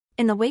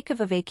In the wake of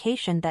a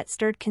vacation that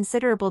stirred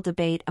considerable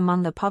debate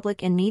among the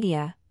public and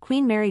media,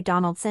 Queen Mary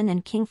Donaldson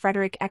and King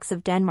Frederik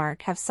of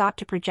Denmark have sought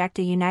to project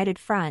a united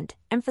front,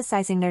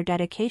 emphasizing their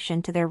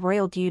dedication to their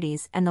royal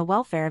duties and the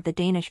welfare of the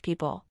Danish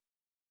people.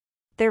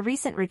 Their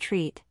recent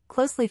retreat,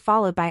 closely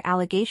followed by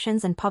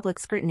allegations and public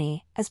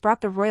scrutiny, has brought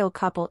the royal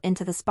couple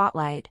into the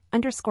spotlight,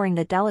 underscoring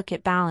the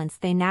delicate balance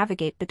they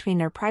navigate between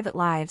their private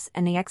lives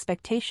and the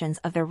expectations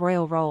of their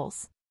royal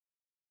roles.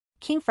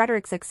 King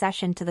Frederik's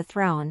accession to the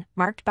throne,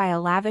 marked by a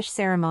lavish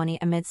ceremony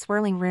amid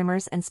swirling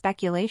rumors and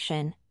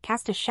speculation,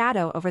 cast a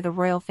shadow over the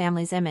royal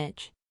family's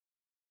image.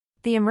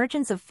 The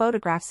emergence of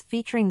photographs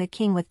featuring the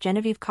king with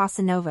Genevieve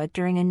Casanova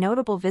during a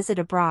notable visit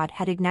abroad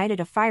had ignited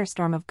a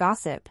firestorm of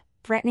gossip,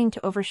 threatening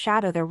to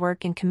overshadow their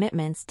work and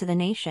commitments to the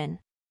nation.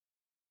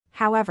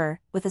 However,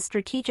 with a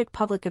strategic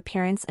public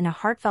appearance and a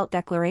heartfelt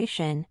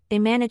declaration, they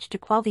managed to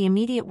quell the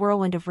immediate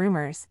whirlwind of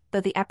rumors,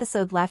 though the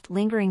episode left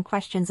lingering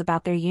questions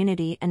about their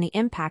unity and the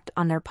impact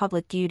on their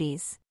public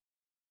duties.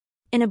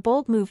 In a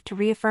bold move to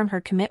reaffirm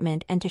her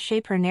commitment and to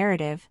shape her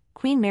narrative,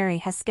 Queen Mary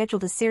has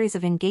scheduled a series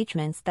of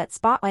engagements that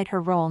spotlight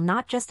her role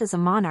not just as a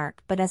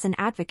monarch but as an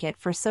advocate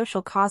for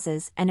social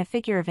causes and a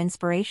figure of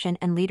inspiration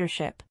and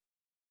leadership.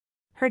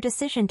 Her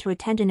decision to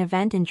attend an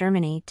event in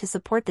Germany to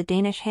support the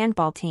Danish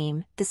handball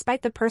team,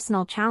 despite the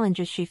personal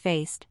challenges she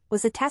faced,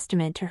 was a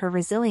testament to her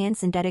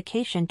resilience and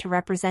dedication to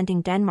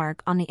representing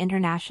Denmark on the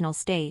international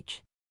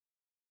stage.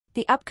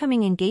 The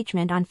upcoming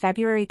engagement on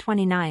February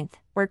 29,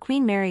 where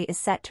Queen Mary is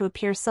set to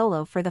appear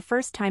solo for the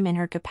first time in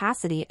her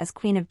capacity as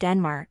Queen of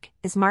Denmark,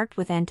 is marked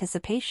with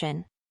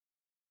anticipation.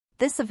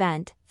 This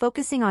event,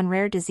 focusing on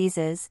rare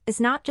diseases, is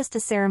not just a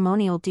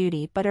ceremonial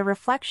duty but a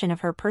reflection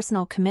of her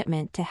personal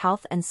commitment to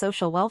health and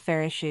social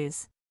welfare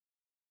issues.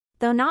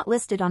 Though not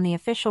listed on the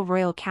official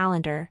royal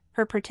calendar,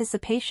 her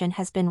participation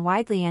has been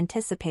widely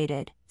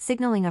anticipated,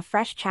 signaling a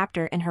fresh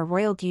chapter in her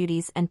royal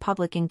duties and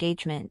public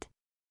engagement.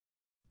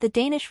 The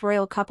Danish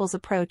royal couple's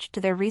approach to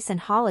their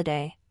recent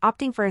holiday,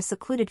 opting for a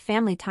secluded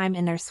family time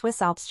in their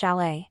Swiss Alps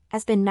chalet,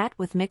 has been met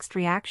with mixed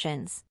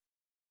reactions.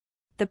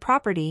 The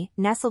property,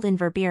 nestled in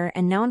Verbier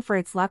and known for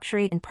its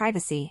luxury and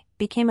privacy,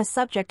 became a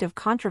subject of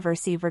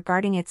controversy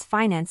regarding its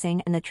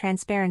financing and the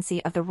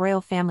transparency of the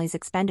royal family's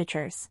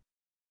expenditures.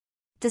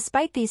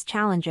 Despite these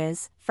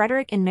challenges,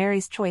 Frederik and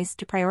Mary's choice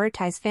to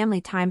prioritize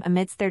family time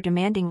amidst their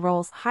demanding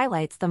roles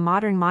highlights the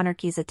modern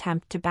monarchy's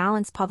attempt to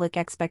balance public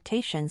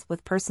expectations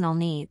with personal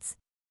needs.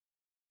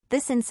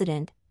 This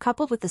incident,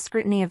 coupled with the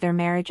scrutiny of their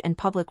marriage and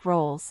public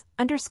roles,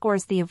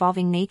 underscores the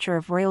evolving nature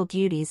of royal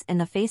duties in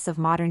the face of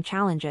modern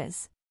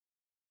challenges.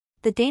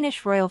 The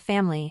Danish royal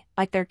family,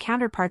 like their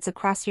counterparts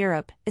across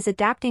Europe, is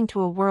adapting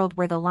to a world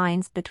where the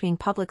lines between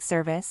public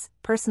service,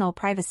 personal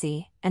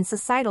privacy, and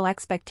societal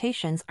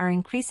expectations are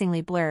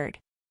increasingly blurred.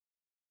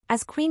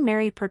 As Queen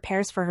Mary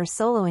prepares for her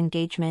solo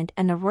engagement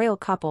and the royal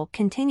couple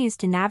continues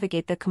to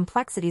navigate the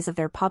complexities of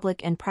their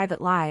public and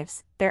private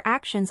lives, their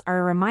actions are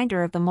a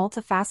reminder of the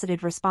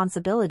multifaceted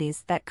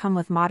responsibilities that come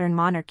with modern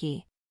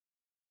monarchy.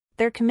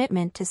 Their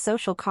commitment to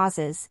social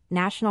causes,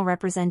 national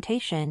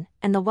representation,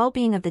 and the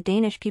well-being of the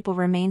Danish people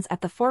remains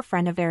at the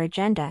forefront of their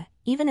agenda,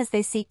 even as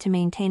they seek to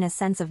maintain a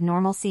sense of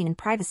normalcy and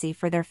privacy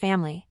for their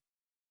family.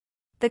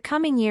 The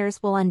coming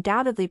years will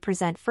undoubtedly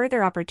present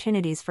further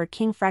opportunities for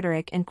King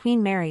Frederik and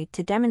Queen Mary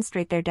to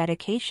demonstrate their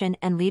dedication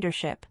and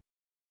leadership.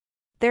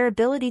 Their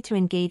ability to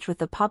engage with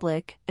the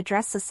public,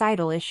 address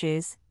societal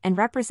issues, and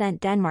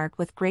represent Denmark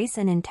with grace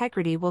and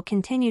integrity will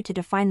continue to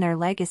define their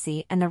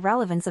legacy and the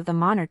relevance of the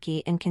monarchy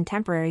in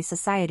contemporary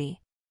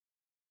society.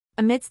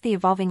 Amidst the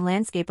evolving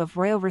landscape of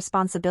royal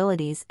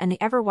responsibilities and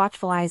the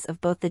ever-watchful eyes of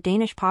both the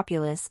Danish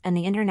populace and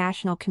the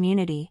international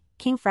community,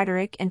 King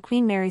Frederik and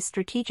Queen Mary's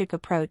strategic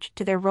approach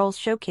to their roles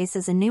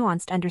showcases a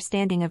nuanced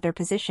understanding of their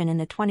position in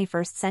the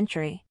 21st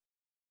century.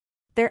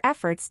 Their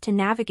efforts to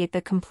navigate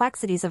the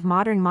complexities of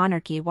modern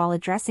monarchy while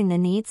addressing the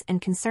needs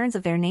and concerns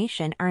of their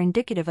nation are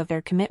indicative of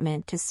their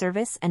commitment to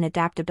service and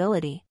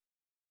adaptability.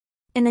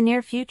 In the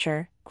near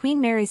future, Queen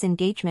Mary's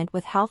engagement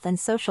with health and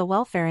social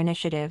welfare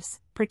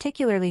initiatives,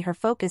 particularly her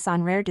focus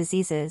on rare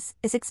diseases,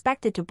 is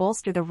expected to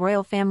bolster the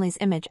royal family's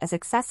image as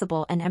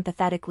accessible and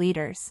empathetic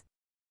leaders.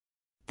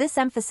 This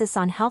emphasis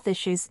on health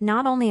issues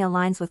not only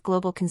aligns with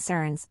global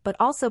concerns but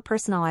also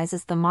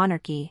personalizes the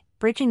monarchy,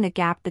 bridging the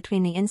gap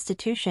between the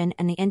institution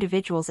and the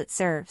individuals it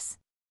serves.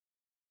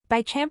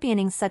 By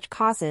championing such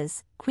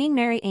causes, Queen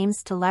Mary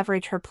aims to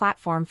leverage her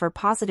platform for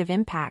positive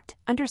impact,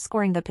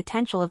 underscoring the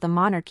potential of the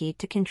monarchy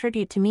to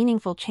contribute to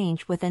meaningful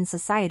change within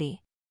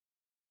society.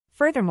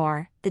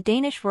 Furthermore, the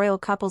Danish royal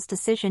couple's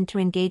decision to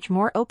engage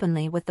more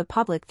openly with the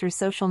public through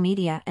social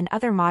media and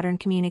other modern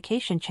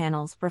communication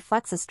channels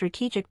reflects a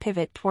strategic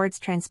pivot towards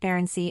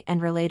transparency and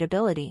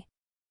relatability.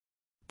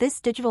 This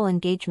digital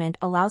engagement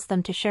allows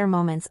them to share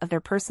moments of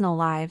their personal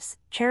lives,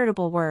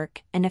 charitable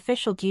work, and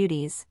official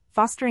duties,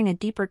 fostering a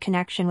deeper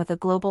connection with a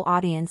global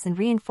audience and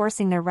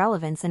reinforcing their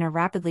relevance in a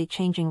rapidly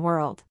changing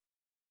world.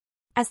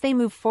 As they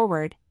move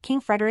forward, King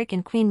Frederik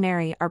and Queen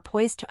Mary are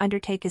poised to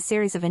undertake a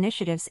series of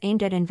initiatives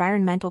aimed at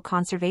environmental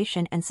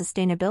conservation and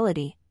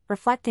sustainability,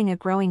 reflecting a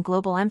growing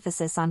global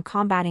emphasis on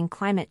combating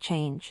climate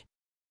change.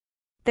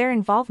 Their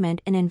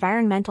involvement in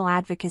environmental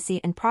advocacy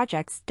and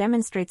projects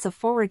demonstrates a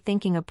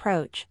forward-thinking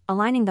approach,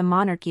 aligning the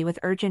monarchy with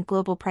urgent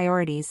global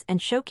priorities and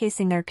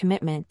showcasing their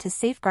commitment to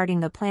safeguarding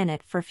the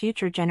planet for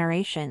future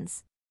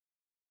generations.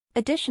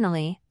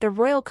 Additionally, the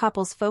royal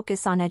couple's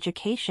focus on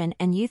education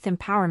and youth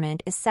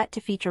empowerment is set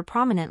to feature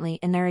prominently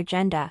in their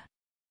agenda.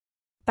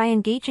 By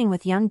engaging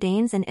with young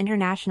Danes and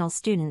international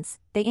students,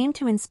 they aim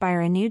to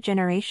inspire a new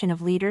generation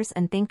of leaders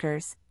and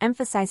thinkers,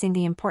 emphasizing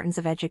the importance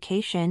of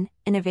education,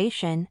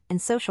 innovation,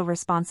 and social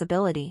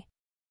responsibility.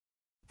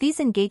 These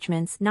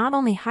engagements not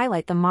only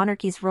highlight the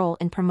monarchy's role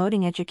in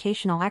promoting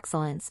educational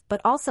excellence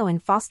but also in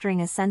fostering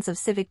a sense of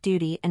civic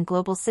duty and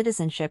global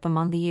citizenship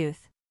among the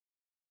youth.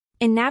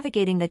 In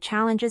navigating the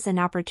challenges and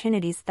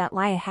opportunities that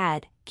lie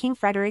ahead, King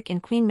Frederik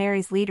and Queen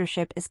Mary's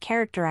leadership is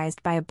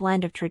characterized by a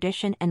blend of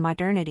tradition and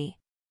modernity.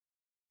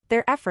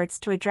 Their efforts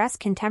to address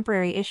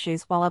contemporary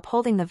issues while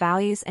upholding the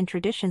values and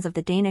traditions of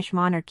the Danish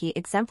monarchy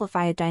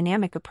exemplify a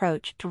dynamic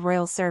approach to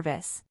royal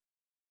service.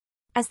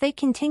 As they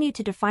continue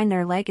to define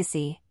their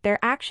legacy, their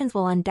actions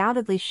will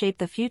undoubtedly shape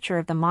the future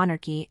of the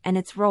monarchy and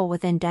its role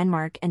within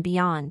Denmark and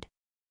beyond.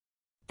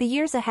 The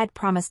years ahead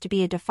promise to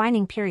be a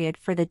defining period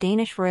for the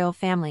Danish royal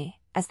family,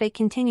 as they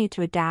continue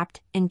to adapt,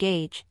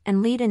 engage,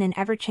 and lead in an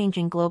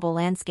ever-changing global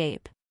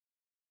landscape.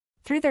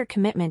 Through their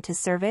commitment to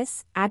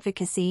service,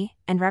 advocacy,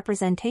 and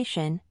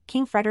representation,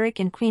 King Frederik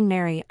and Queen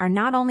Mary are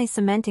not only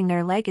cementing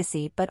their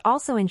legacy but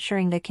also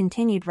ensuring the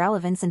continued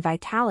relevance and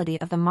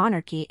vitality of the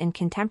monarchy in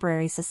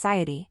contemporary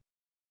society.